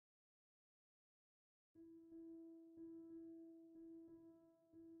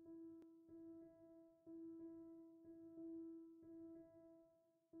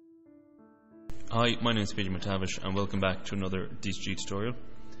Hi, my name is Peter McTavish and welcome back to another D.C.G tutorial.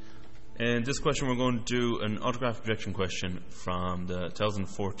 In this question we're going to do an orthographic projection question from the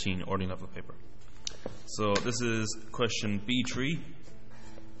 2014 ordinary level paper. So this is question B-3,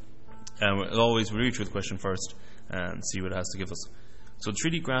 and we'll always read through the question first and see what it has to give us. So the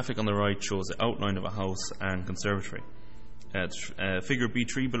 3D graphic on the right shows the outline of a house and conservatory. Figure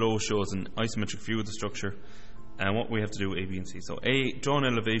B3 below shows an isometric view of the structure, and what we have to do A, B and C. So A, draw an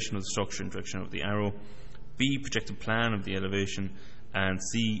elevation of the structure in direction of the arrow. B, project a plan of the elevation. And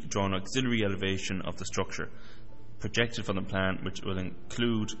C, draw an auxiliary elevation of the structure projected from the plan, which will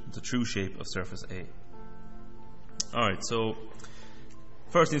include the true shape of surface A. Alright, so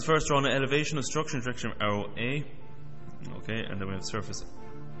first things first, draw an elevation of structure in direction of arrow A. Okay, and then we have surface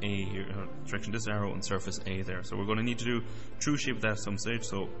A here, direction this arrow, and surface A there. So we're going to need to do true shape of that at some stage.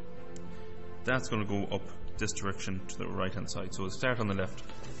 So that's going to go up this direction to the right hand side. So we'll start on the left.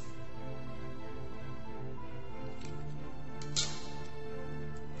 So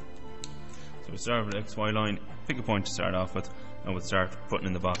we start with the XY line, pick a point to start off with, and we'll start putting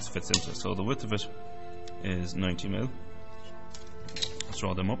in the box it fits into. So the width of it is 90 mm. Let's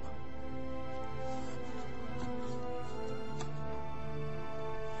draw them up.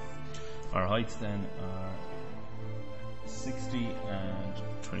 Our heights then are 60 and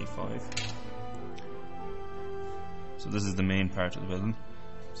 25. So this is the main part of the building.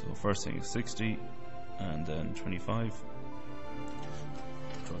 So first thing is 60 and then 25.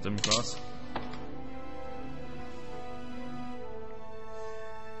 Draw them across.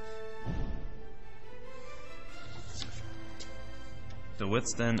 The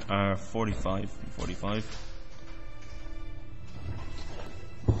widths then are 45 and 45.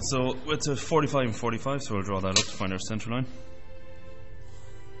 So widths are 45 and 45, so we'll draw that up to find our center line.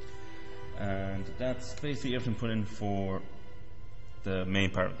 And that's basically everything put in for the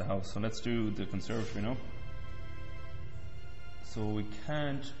main part of the house. So let's do the conservatory now. So we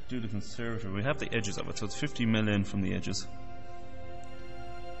can't do the conservatory, we have the edges of it, so it's 50 mm in from the edges.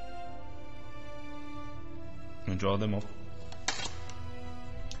 And draw them up.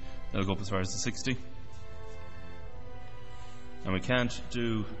 They'll go up as far as the 60. And we can't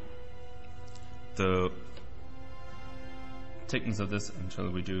do the thickness of this until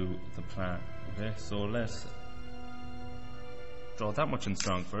we do the plan. Okay, so let's draw that much in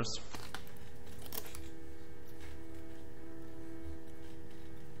strong first.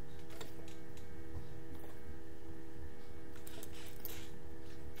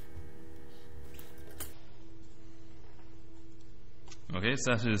 Okay,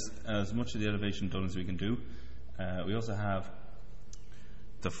 so that is as much of the elevation done as we can do. We also have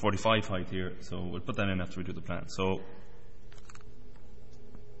the 45 height here, so we'll put that in after we do the plan. So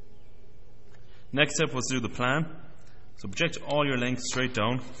next step was to do the plan. So project all your length straight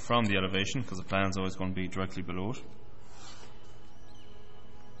down from the elevation, because the plan is always going to be directly below it.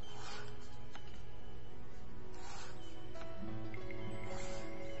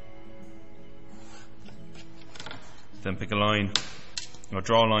 Then pick a line, or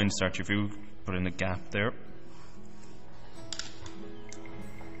draw a line to start your view, put in a gap there.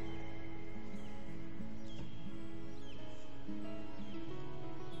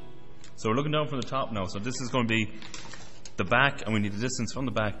 So we're looking down from the top now, so this is going to be the back, and we need the distance from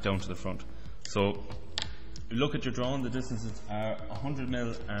the back down to the front. So you look at your drawing, the distances are 100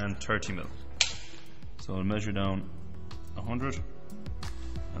 mm and 30 mm. So I'll measure down 100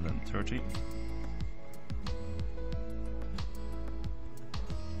 and then 30. Now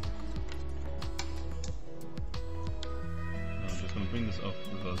I'm just going to bring this up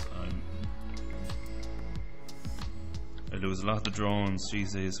because I lose a lot of the drawings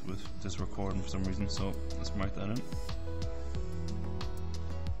these days with this recording for some reason, so let's mark that in.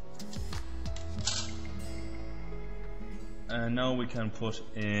 And now we can put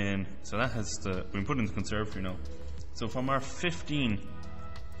in, so that has the, we can put in the conservatory now. So from our 15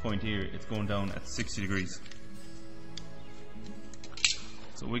 point here, it's going down at 60 degrees.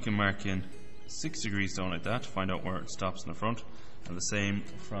 So we can mark in 6 degrees down like that to find out where it stops in the front. And the same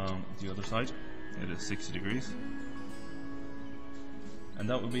from the other side, it is 60 degrees. And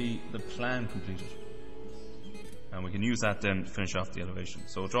that would be the plan completed. And we can use that then to finish off the elevation.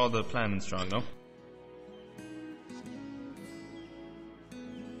 So draw the plan in strong now.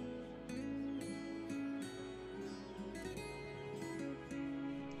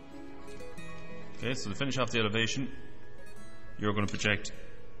 Okay, so to finish off the elevation, you're going to project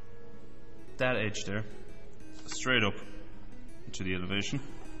that edge there straight up into the elevation.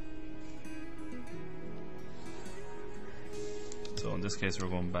 So in this case we're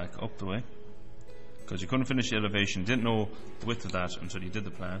going back up the way, because you couldn't finish the elevation, didn't know the width of that until you did the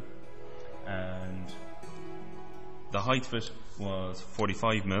plan. and the height of it was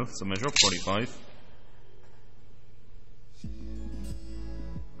 45 mil, so measure up 45.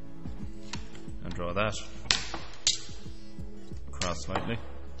 And draw that across slightly.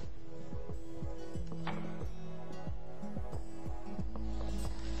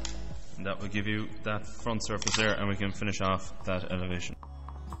 And that will give you that front surface there, and we can finish off that elevation.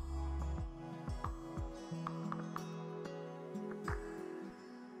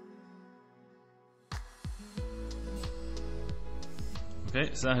 Okay,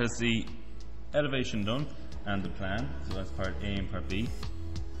 so that is the elevation done and the plan, so that's part A and part B.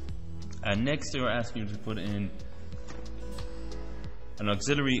 And next they were asking you to put in an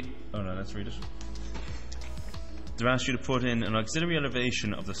auxiliary, oh no, let's read it. They're asking you to put in an auxiliary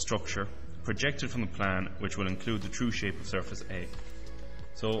elevation of the structure projected from the plan, which will include the true shape of surface A.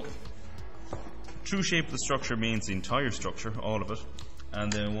 So, true shape of the structure means the entire structure, all of it,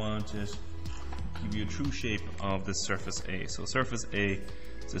 and they want it to give you a true shape of this surface A. So surface A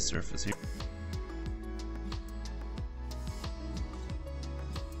is this surface here.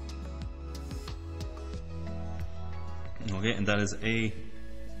 Okay, and that is A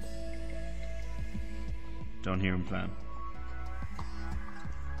down here in plan.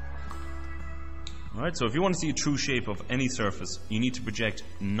 Alright, so if you want to see a true shape of any surface, you need to project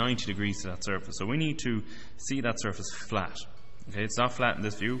 90 degrees to that surface. So we need to see that surface flat. Okay, it's not flat in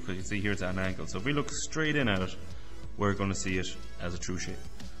this view because you see here it's at an angle. So if we look straight in at it, we're going to see it as a true shape.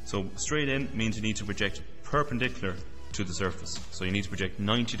 So straight in means you need to project perpendicular to the surface. So you need to project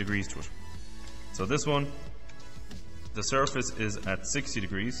 90 degrees to it. So this one, the surface is at 60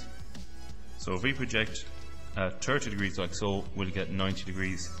 degrees. So if we project at 30 degrees like so, we'll get 90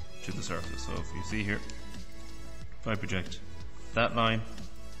 degrees to the surface. So if you see here, if I project that line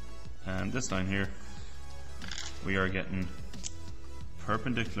and this line here, we are getting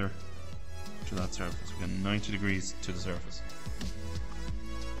perpendicular to that surface. We're getting 90 degrees to the surface.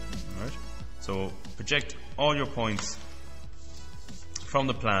 Alright, so project all your points from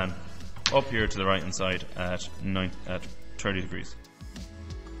the plan up here to the right hand side at 30 degrees.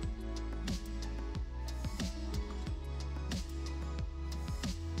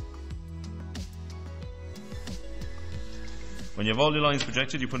 When you have all your lines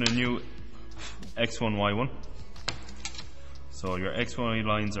projected, you put in a new x1, y1. So your x1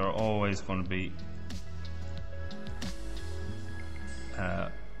 lines are always going to be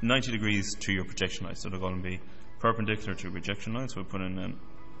 90 degrees to your projection line. So they're going to be perpendicular to your projection line. So we put in an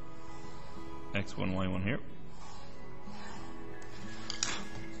x1, y1 here.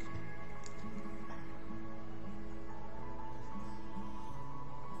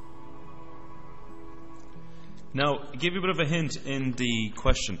 Now, I gave you a bit of a hint in the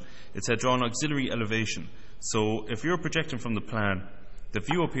question. It said draw an auxiliary elevation. So if you're projecting from the plan, the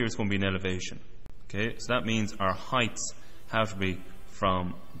view up here is going to be an elevation. Okay, so that means our heights have to be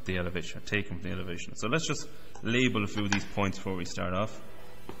from the elevation, taken from the elevation. So let's just label a few of these points before we start off.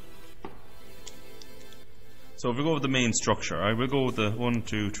 So if we go with the main structure, right, we'll go with the 1,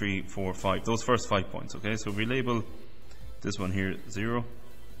 2, 3, 4, 5, those first 5 points. Okay, so if we label this one here 0,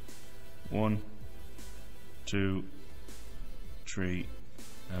 1, 2, 3,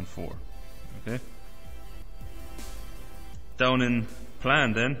 and 4. Okay. Down in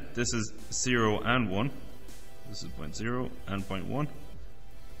plan, then this is 0 and 1. This is point 0 and point 1.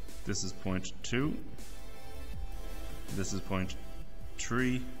 This is point 2. This is point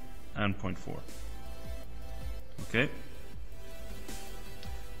 3 and point 4. Okay.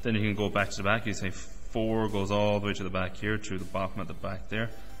 Then you can go back to the back. You say 4 goes all the way to the back here, to the bottom at the back there.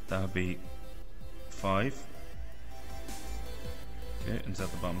 That would be 5. Okay, and it's at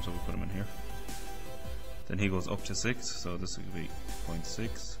the bottom, so we put him in here. Then he goes up to 6, so this would be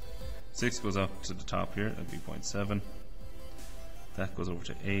 0.6. 6 goes up to the top here, that would be 0.7. That goes over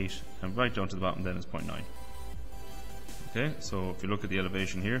to 8, and right down to the bottom then is 0.9. Okay, so if you look at the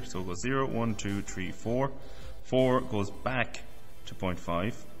elevation here, so it goes 0, 1, 2, 3, 4. 4 goes back to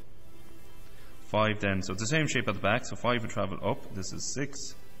 0.5. 5 then, so it's the same shape at the back, so 5 would travel up, this is 6.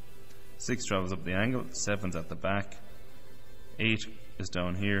 6 travels up the angle, 7's at the back. 8 is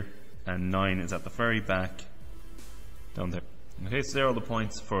down here, and 9 is at the very back down there. Okay, so there are all the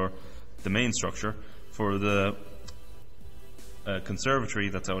points for the main structure. For the conservatory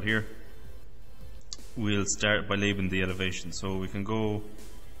that's out here, we'll start by labeling the elevation. So we can go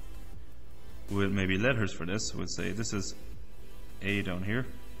with maybe letters for this. We'll say this is A down here,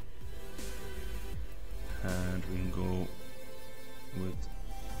 and we can go with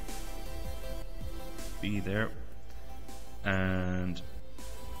B there, and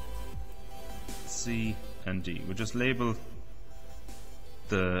C and D. We'll just label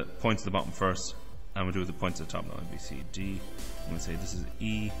the points at the bottom first, and we'll do the points at the top now. A, B, C, D. I'm going to say this is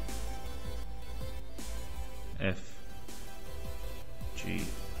E, F, G,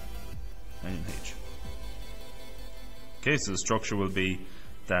 and H. Okay, so the structure will be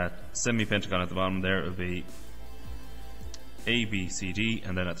that semi-pentagon at the bottom there will be A, B, C, D,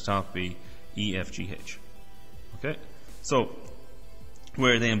 and then at the top be E, F, G, H. Okay, so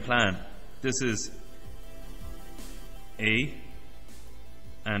where are they in plan? This is A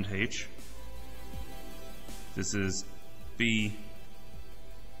and H. This is B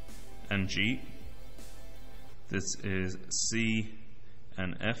and G. This is C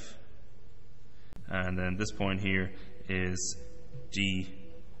and F. And then this point here is D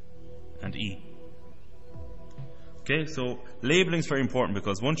and E. Okay, so labeling is very important,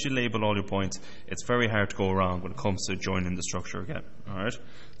 because once you label all your points, it's very hard to go wrong when it comes to joining the structure again. Alright,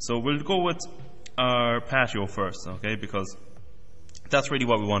 so we'll go with our patio first, okay, because that's really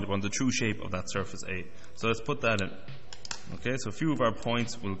what we want the true shape of that surface A. So let's put that in. Okay, so a few of our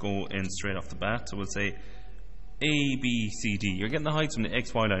points will go in straight off the bat. So we'll say A, B, C, D. You're getting the heights from the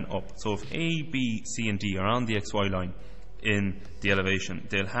XY line up. So if A, B, C, and D are on the XY line in the elevation,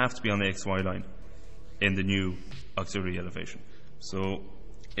 they'll have to be on the XY line in the new auxiliary elevation. So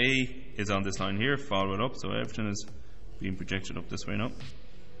A is on this line here, follow it up, so everything is being projected up this way now.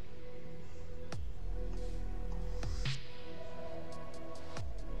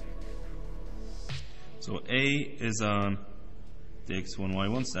 So A is on the X1,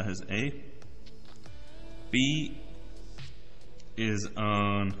 Y1, so that is A. B is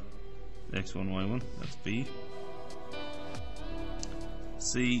on the X1, Y1, that's B.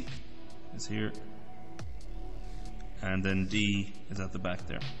 C is here. And then D is at the back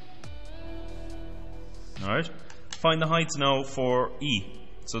there. Alright, find the heights now for E.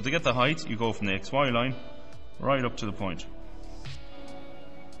 So to get the height, you go from the XY line right up to the point.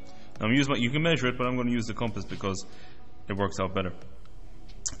 Now you can measure it, but I'm going to use the compass because it works out better.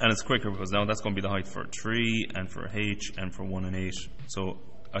 And it's quicker, because now that's going to be the height for 3 and for H and for 1 and 8. So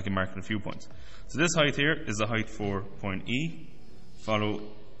I can mark it a few points. So this height here is the height for point E. Follow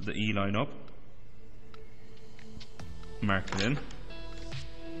the E line up. Mark it in.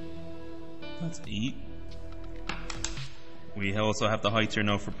 That's E. We also have the height here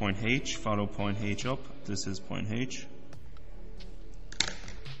now for point H. Follow point H up. This is point H.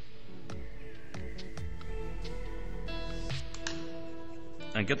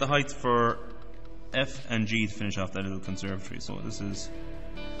 And get the heights for F and G to finish off that little conservatory. So this is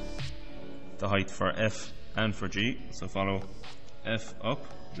the height for F and for G. So follow F up.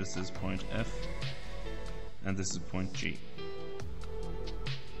 This is point F. And this is point G.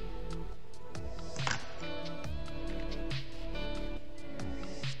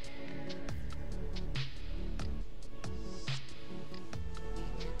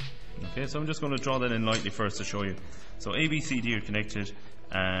 Okay, so I'm just going to draw that in lightly first to show you. So A, B, C, D are connected,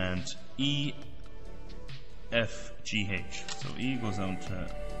 and E, F, G, H. So E goes down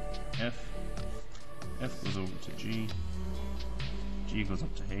to F, F goes over to G, G goes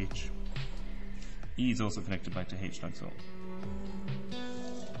up to H. E is also connected back to H like so.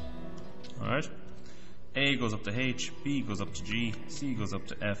 Alright. A goes up to H, B goes up to G, C goes up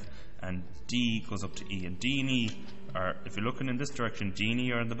to F, and D goes up to E. And D and E are, if you're looking in this direction, D and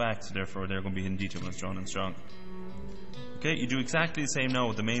E are in the back, so therefore they're going to be in detail when it's drawn and strong. Okay, you do exactly the same now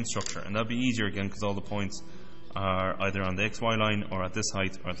with the main structure, and that'll be easier again because all the points are either on the XY line or at this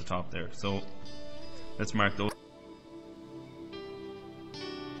height or at the top there. So let's mark those.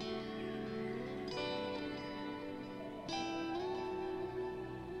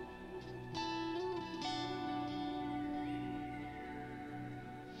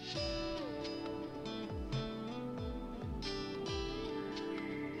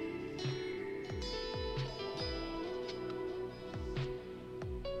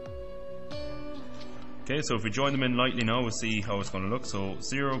 Okay, so if we join them in lightly now, we'll see how it's going to look. So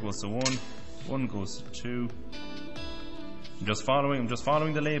 0 goes to 1, 1 goes to 2. I'm just following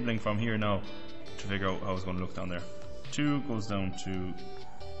the labeling from here now to figure out how it's going to look down there. 2 goes down to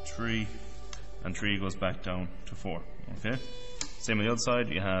 3, and 3 goes back down to 4. Okay. Same on the other side.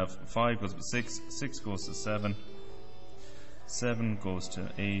 You have 5 goes to 6, 6 goes to 7, 7 goes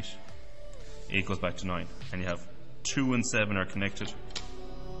to 8, 8 goes back to 9, and you have 2 and 7 are connected,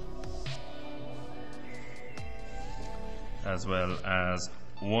 as well as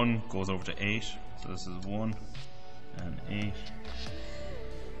 1 goes over to 8, so this is 1 and 8,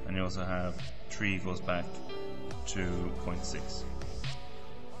 and you also have 3 goes back to 0.6.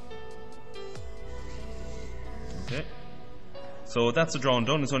 Okay, So that's the drawing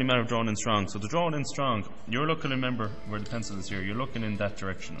done. It's only a matter of drawing in strong. So the drawing in strong, you're looking, remember where the pencil is here, you're looking in that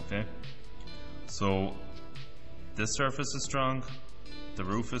direction, okay? So this surface is strong, the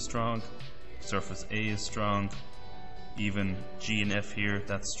roof is strong, surface A is strong, even G and F here,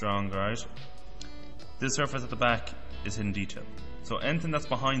 that's strong, alright? This surface at the back is hidden detail. So anything that's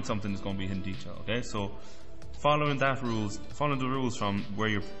behind something is going to be hidden detail, okay? So following the rules from where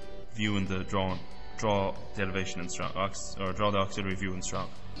you're viewing the drawing, draw the elevation in strong, or draw the auxiliary view in strong.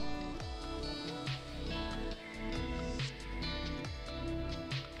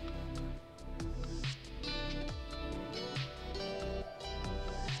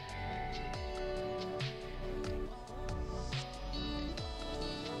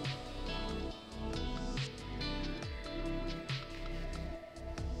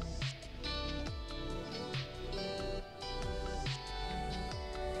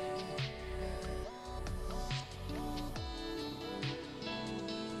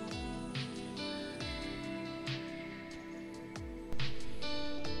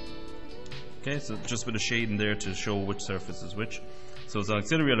 Okay, so just a bit of shading there to show which surface is which. So it's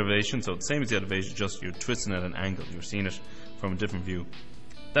auxiliary elevation, so it's the same as the elevation, just you're twisting at an angle, you're seeing it from a different view.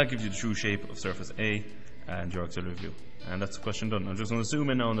 That gives you the true shape of surface A and your auxiliary view. And that's the question done. I'm just going to zoom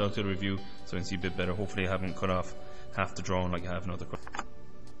in on the auxiliary view so you can see a bit better. Hopefully I haven't cut off half the drawing like I have in other questions.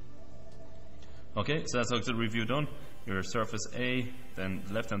 Okay, so that's auxiliary view done. Your surface A, then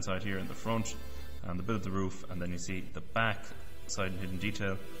the left hand side here in the front, and the bit of the roof, and then you see the back side in hidden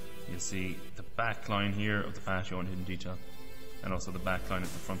detail. You see the back line here of the patio in hidden detail, and also the back line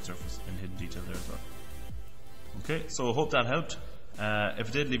of the front surface in hidden detail there as well. Okay, so I hope that helped. If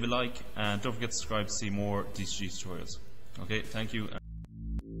it did, leave a like, and don't forget to subscribe to see more DCG tutorials. Okay, thank you.